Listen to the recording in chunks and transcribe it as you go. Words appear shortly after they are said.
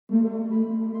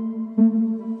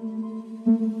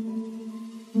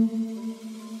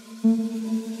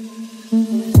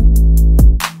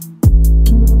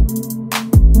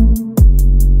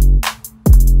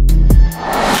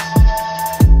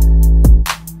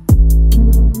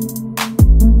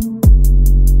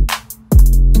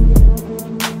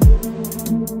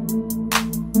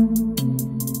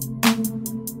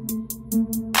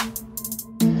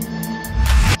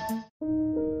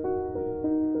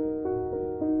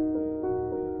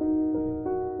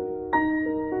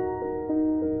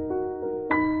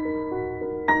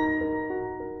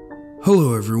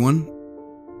Hello everyone,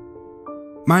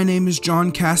 my name is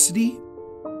John Cassity,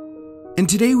 and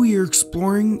today we are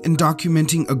exploring and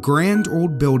documenting a grand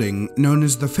old building known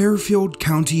as the Fairfield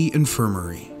County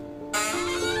Infirmary.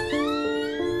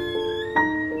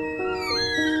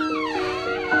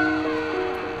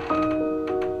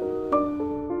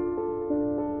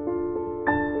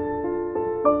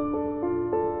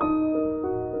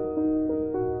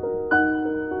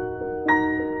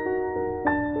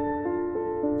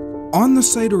 On the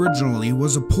site originally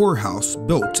was a poorhouse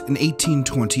built in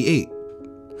 1828.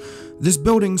 This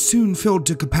building soon filled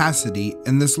to capacity,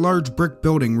 and this large brick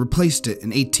building replaced it in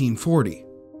 1840.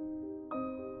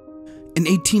 In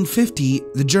 1850,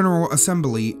 the General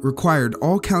Assembly required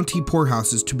all county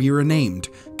poorhouses to be renamed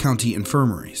county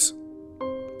infirmaries.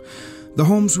 The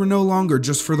homes were no longer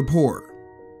just for the poor.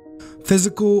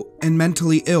 Physical and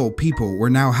mentally ill people were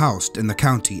now housed in the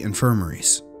county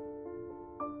infirmaries.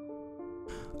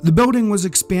 The building was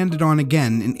expanded on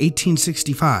again in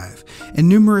 1865, and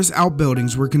numerous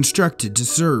outbuildings were constructed to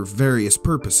serve various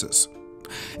purposes,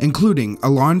 including a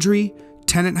laundry,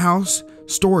 tenant house,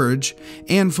 storage,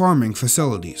 and farming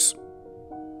facilities.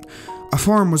 A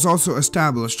farm was also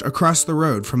established across the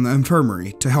road from the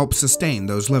infirmary to help sustain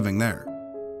those living there.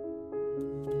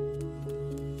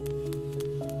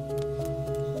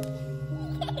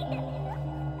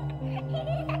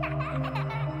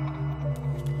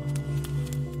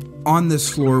 On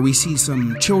this floor, we see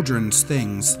some children's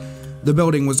things. The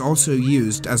building was also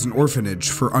used as an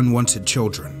orphanage for unwanted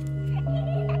children.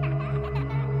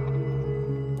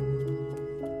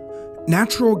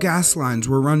 Natural gas lines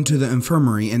were run to the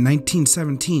infirmary in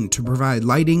 1917 to provide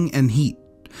lighting and heat.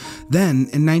 Then,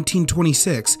 in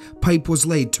 1926, pipe was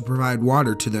laid to provide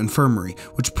water to the infirmary,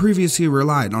 which previously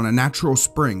relied on a natural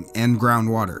spring and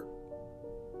groundwater.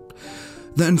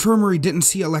 The infirmary didn't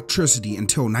see electricity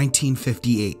until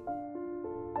 1958.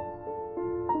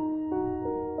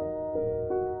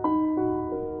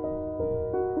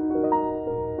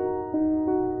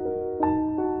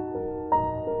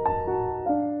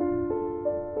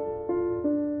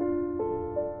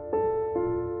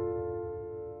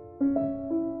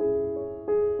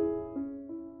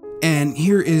 And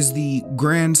here is the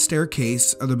grand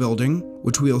staircase of the building,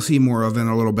 which we'll see more of in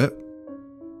a little bit.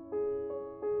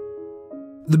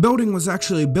 The building was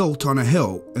actually built on a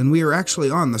hill, and we are actually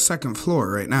on the second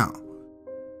floor right now.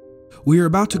 We are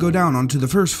about to go down onto the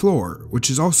first floor,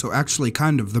 which is also actually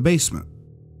kind of the basement.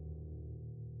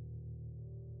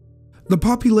 The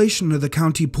population of the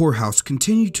county poorhouse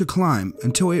continued to climb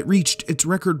until it reached its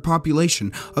record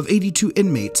population of 82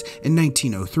 inmates in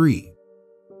 1903.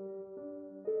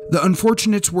 The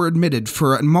unfortunates were admitted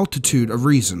for a multitude of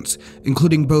reasons,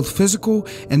 including both physical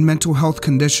and mental health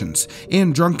conditions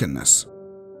and drunkenness.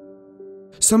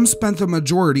 Some spent the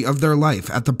majority of their life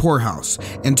at the poorhouse,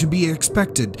 and to be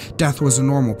expected, death was a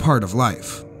normal part of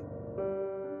life.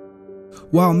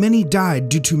 While many died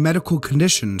due to medical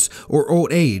conditions or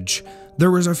old age,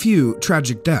 there was a few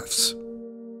tragic deaths.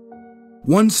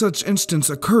 One such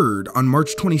instance occurred on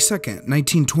March 22,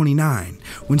 1929,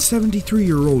 when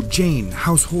 73-year-old Jane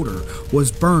Householder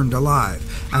was burned alive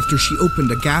after she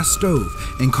opened a gas stove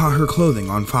and caught her clothing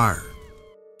on fire.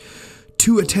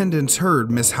 Two attendants heard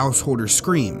Miss Householder's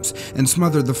screams and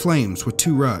smothered the flames with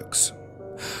 2 rugs.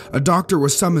 A doctor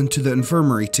was summoned to the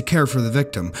infirmary to care for the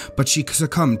victim, but she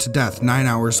succumbed to death 9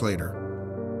 hours later.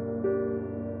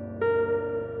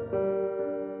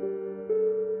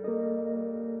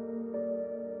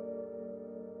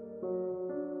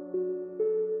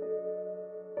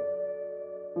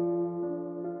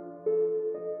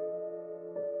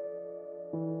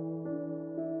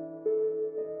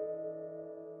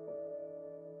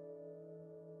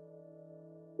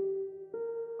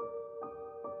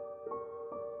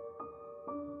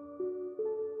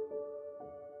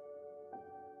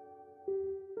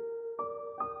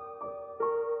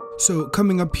 So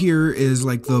coming up here is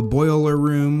like the boiler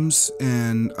rooms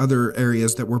and other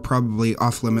areas that were probably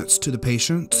off limits to the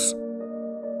patients.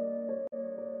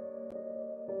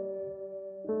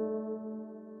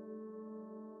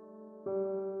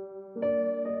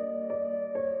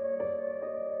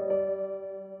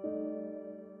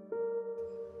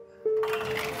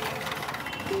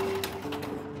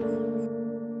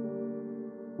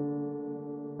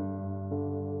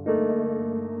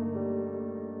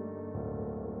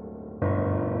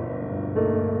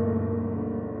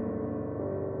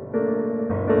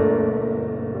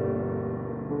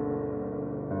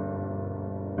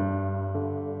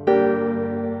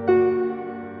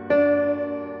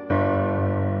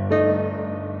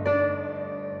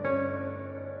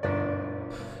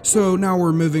 So now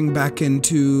we're moving back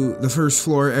into the first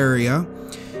floor area,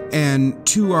 and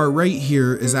to our right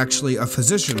here is actually a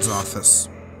physician's office.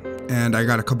 And I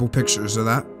got a couple pictures of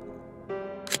that.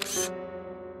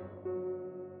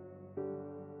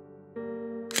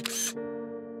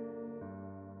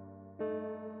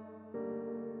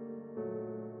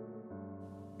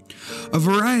 A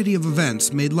variety of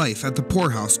events made life at the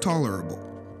Poorhouse tolerable.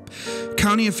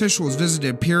 County officials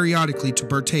visited periodically to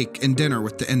partake in dinner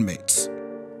with the inmates.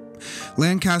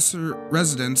 Lancaster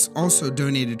residents also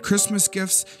donated Christmas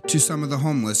gifts to some of the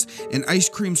homeless, and ice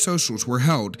cream socials were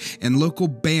held, and local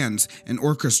bands and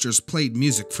orchestras played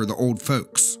music for the old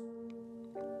folks.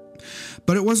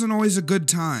 But it wasn't always a good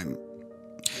time.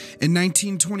 In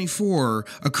 1924,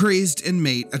 a crazed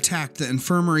inmate attacked the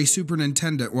infirmary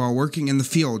superintendent while working in the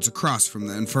fields across from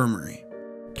the infirmary.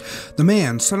 The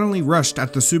man suddenly rushed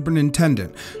at the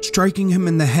superintendent, striking him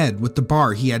in the head with the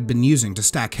bar he had been using to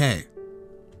stack hay.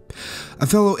 A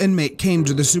fellow inmate came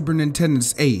to the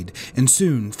superintendent's aid, and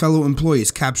soon fellow employees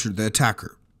captured the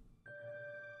attacker.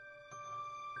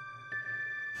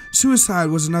 Suicide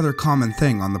was another common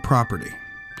thing on the property.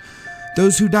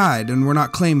 Those who died and were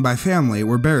not claimed by family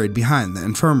were buried behind the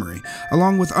infirmary,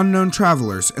 along with unknown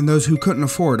travelers and those who couldn't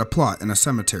afford a plot in a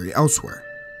cemetery elsewhere.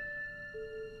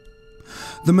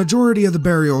 The majority of the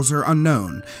burials are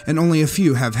unknown, and only a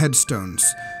few have headstones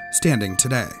standing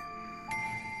today.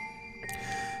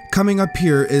 Coming up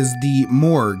here is the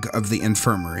morgue of the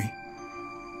infirmary.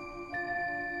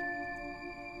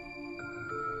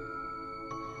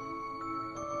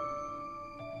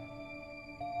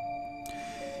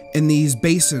 In these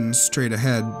basins straight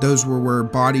ahead, those were where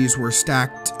bodies were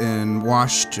stacked and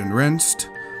washed and rinsed.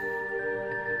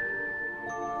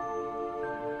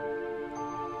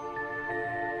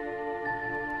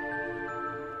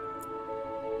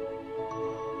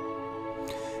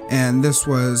 And this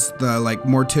was the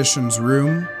mortician's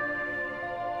room.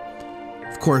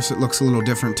 Of course, it looks a little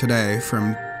different today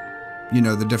from,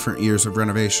 the different years of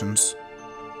renovations.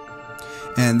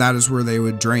 And that is where they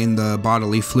would drain the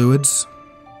bodily fluids.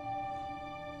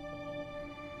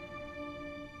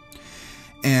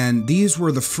 And these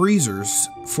were the freezers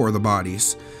for the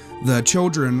bodies. The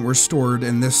children were stored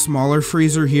in this smaller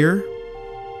freezer here.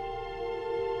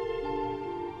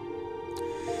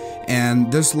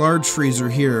 And this large freezer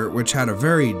here, which had a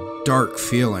very dark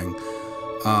feeling,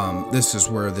 this is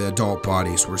where the adult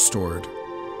bodies were stored.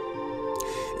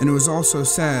 And it was also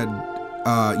said,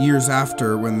 years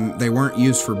after, when they weren't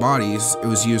used for bodies, it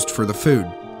was used for the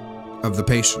food of the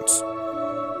patients.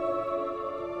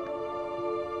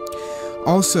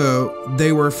 Also,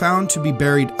 they were found to be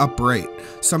buried upright.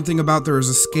 Something about there was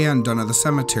a scan done of the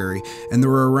cemetery, and there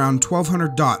were around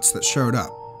 1,200 dots that showed up.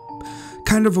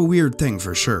 Kind of a weird thing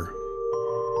for sure.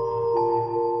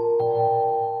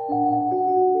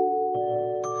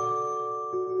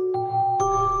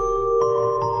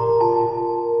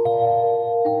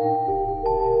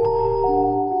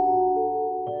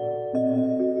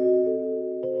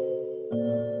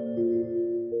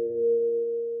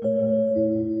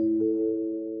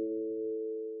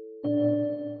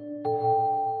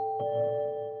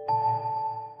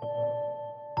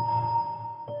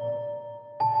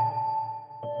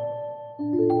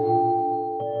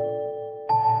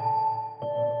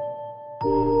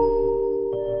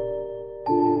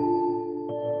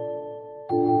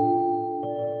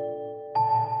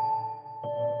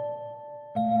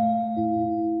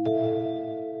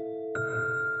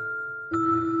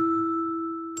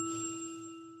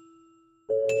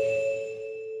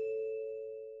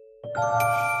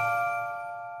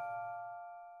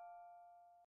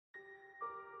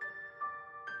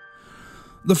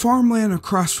 The farmland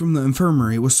across from the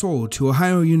infirmary was sold to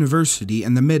Ohio University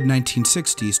in the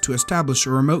mid-1960s to establish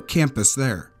a remote campus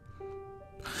there.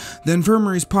 The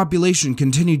infirmary's population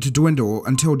continued to dwindle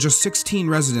until just 16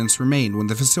 residents remained when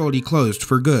the facility closed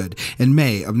for good in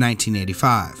May of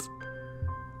 1985.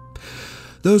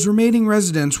 Those remaining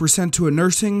residents were sent to a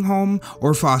nursing home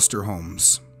or foster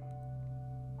homes.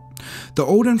 The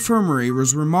old infirmary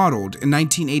was remodeled in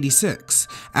 1986,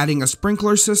 adding a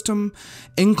sprinkler system,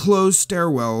 enclosed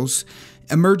stairwells,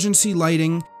 emergency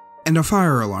lighting, and a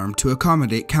fire alarm to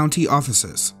accommodate county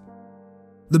offices.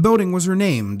 The building was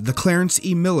renamed the Clarence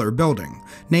E. Miller Building,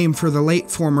 named for the late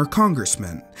former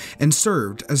congressman, and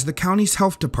served as the county's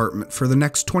health department for the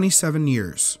next 27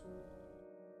 years.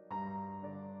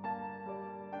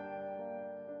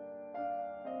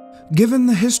 Given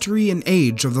the history and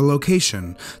age of the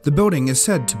location, the building is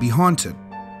said to be haunted.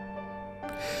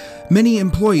 Many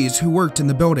employees who worked in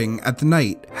the building at the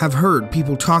night have heard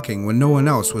people talking when no one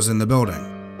else was in the building.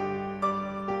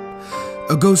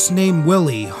 A ghost named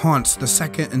Willie haunts the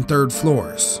second and third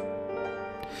floors.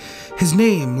 His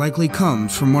name likely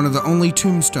comes from one of the only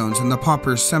tombstones in the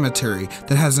Paupers Cemetery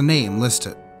that has a name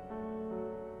listed.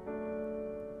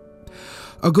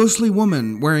 A ghostly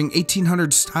woman wearing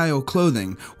 1800s-style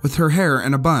clothing with her hair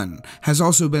in a bun has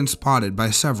also been spotted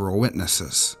by several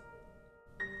witnesses.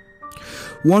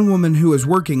 One woman who was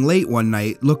working late one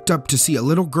night looked up to see a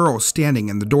little girl standing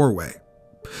in the doorway.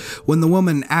 When the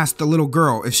woman asked the little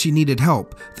girl if she needed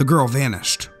help, the girl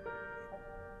vanished.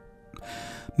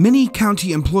 Many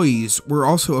county employees were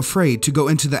also afraid to go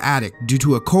into the attic due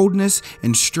to a coldness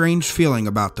and strange feeling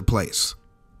about the place.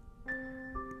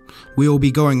 We will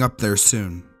be going up there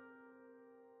soon.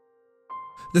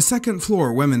 The second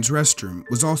floor women's restroom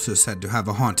was also said to have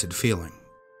a haunted feeling.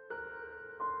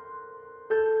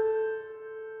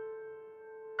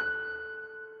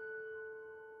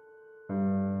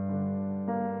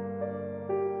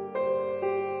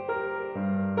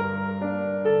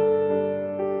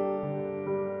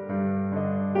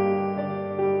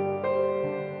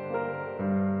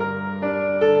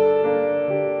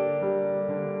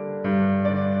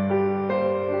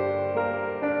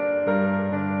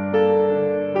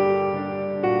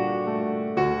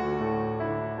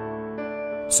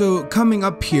 So coming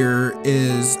up here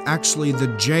is actually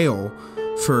the jail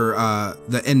for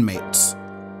the inmates.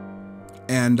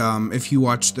 And if you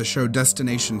watch the show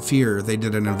Destination Fear, they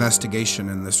did an investigation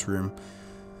in this room.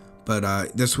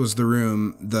 But this was the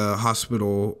room the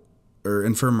hospital or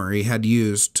infirmary had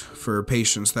used for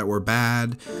patients that were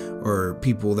bad or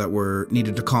people that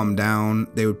needed to calm down.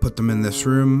 They would put them in this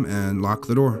room and lock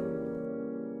the door.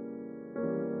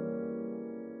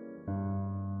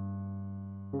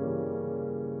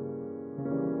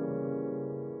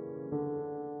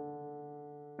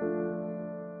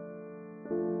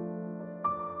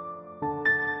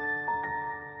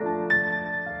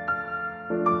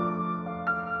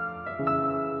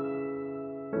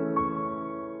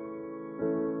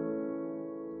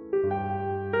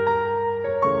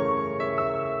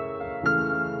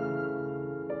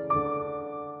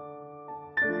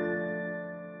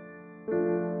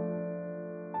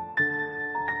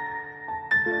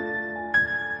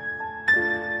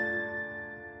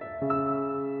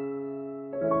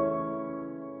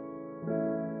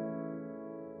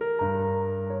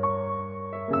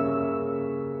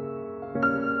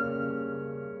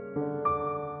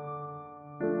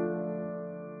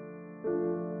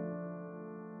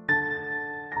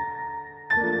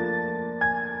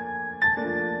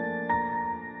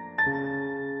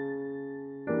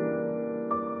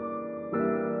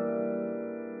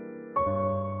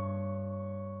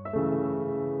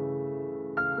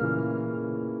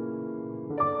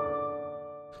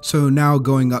 So now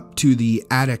going up to the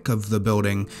attic of the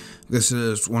building, this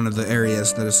is one of the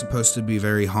areas that is supposed to be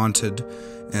very haunted,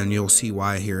 and you'll see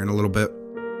why here in a little bit.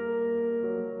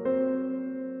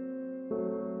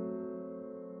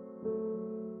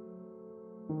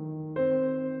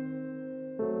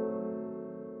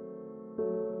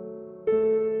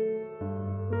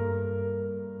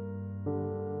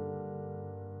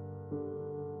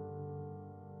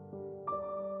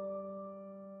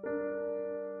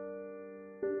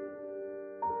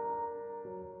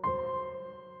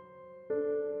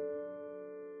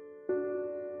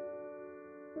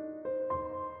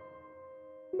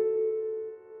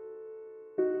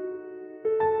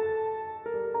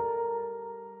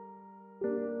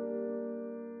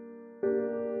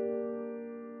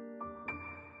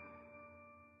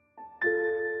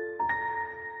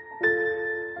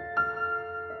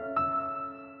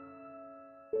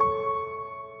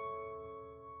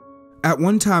 At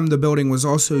one time, the building was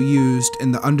also used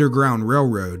in the Underground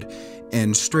Railroad,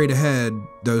 and straight ahead,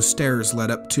 those stairs led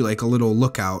up to like a little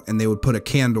lookout, and they would put a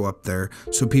candle up there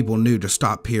so people knew to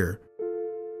stop here.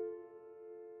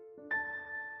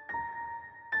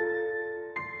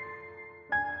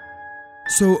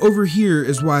 So over here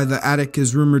is why the attic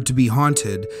is rumored to be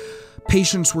haunted.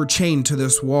 Patients were chained to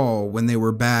this wall when they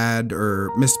were bad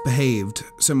or misbehaved,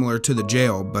 similar to the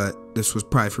jail, but this was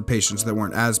probably for patients that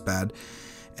weren't as bad.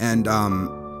 And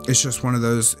it's just one of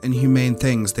those inhumane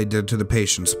things they did to the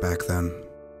patients back then.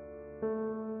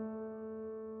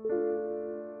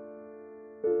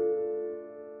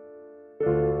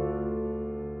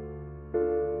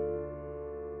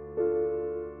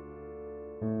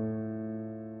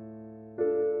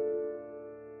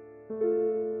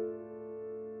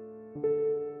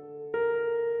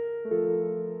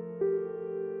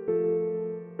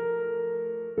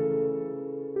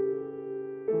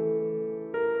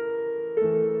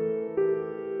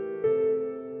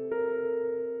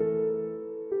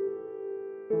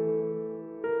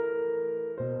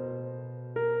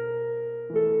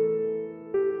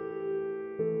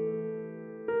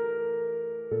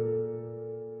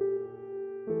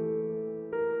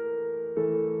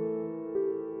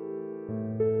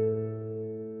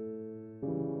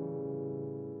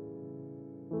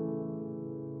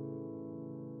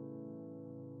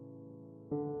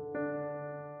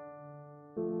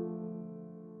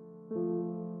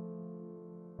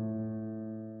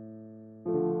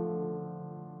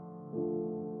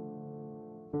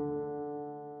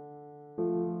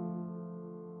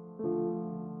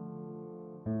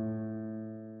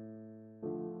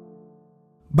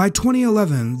 By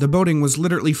 2011, the building was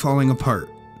literally falling apart.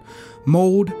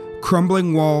 Mold,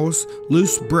 crumbling walls,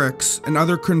 loose bricks, and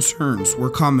other concerns were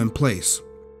commonplace.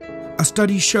 A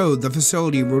study showed the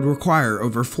facility would require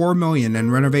over $4 million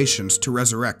in renovations to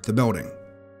resurrect the building.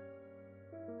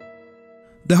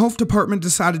 The health department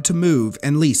decided to move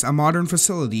and lease a modern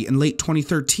facility in late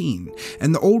 2013,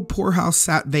 and the old Poorhouse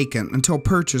sat vacant until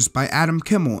purchased by Adam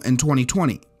Kimmel in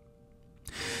 2020.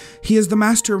 He is the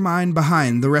mastermind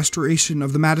behind the restoration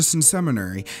of the Madison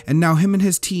Seminary, and now him and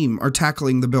his team are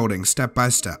tackling the building step by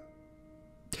step.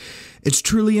 It's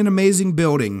truly an amazing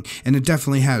building, and it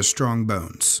definitely has strong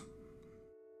bones.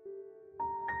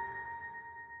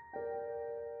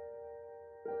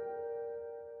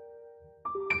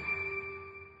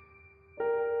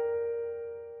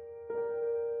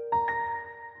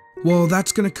 Well,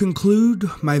 that's going to conclude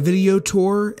my video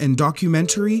tour and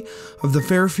documentary of the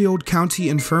Fairfield County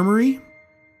Infirmary.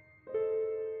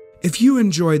 If you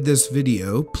enjoyed this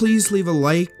video, please leave a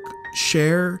like,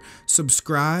 share,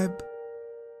 subscribe,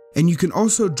 and you can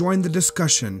also join the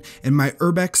discussion in my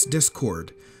URBEX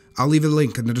Discord. I'll leave a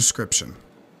link in the description.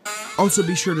 Also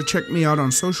be sure to check me out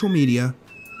on social media,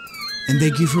 and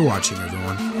thank you for watching,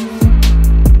 everyone.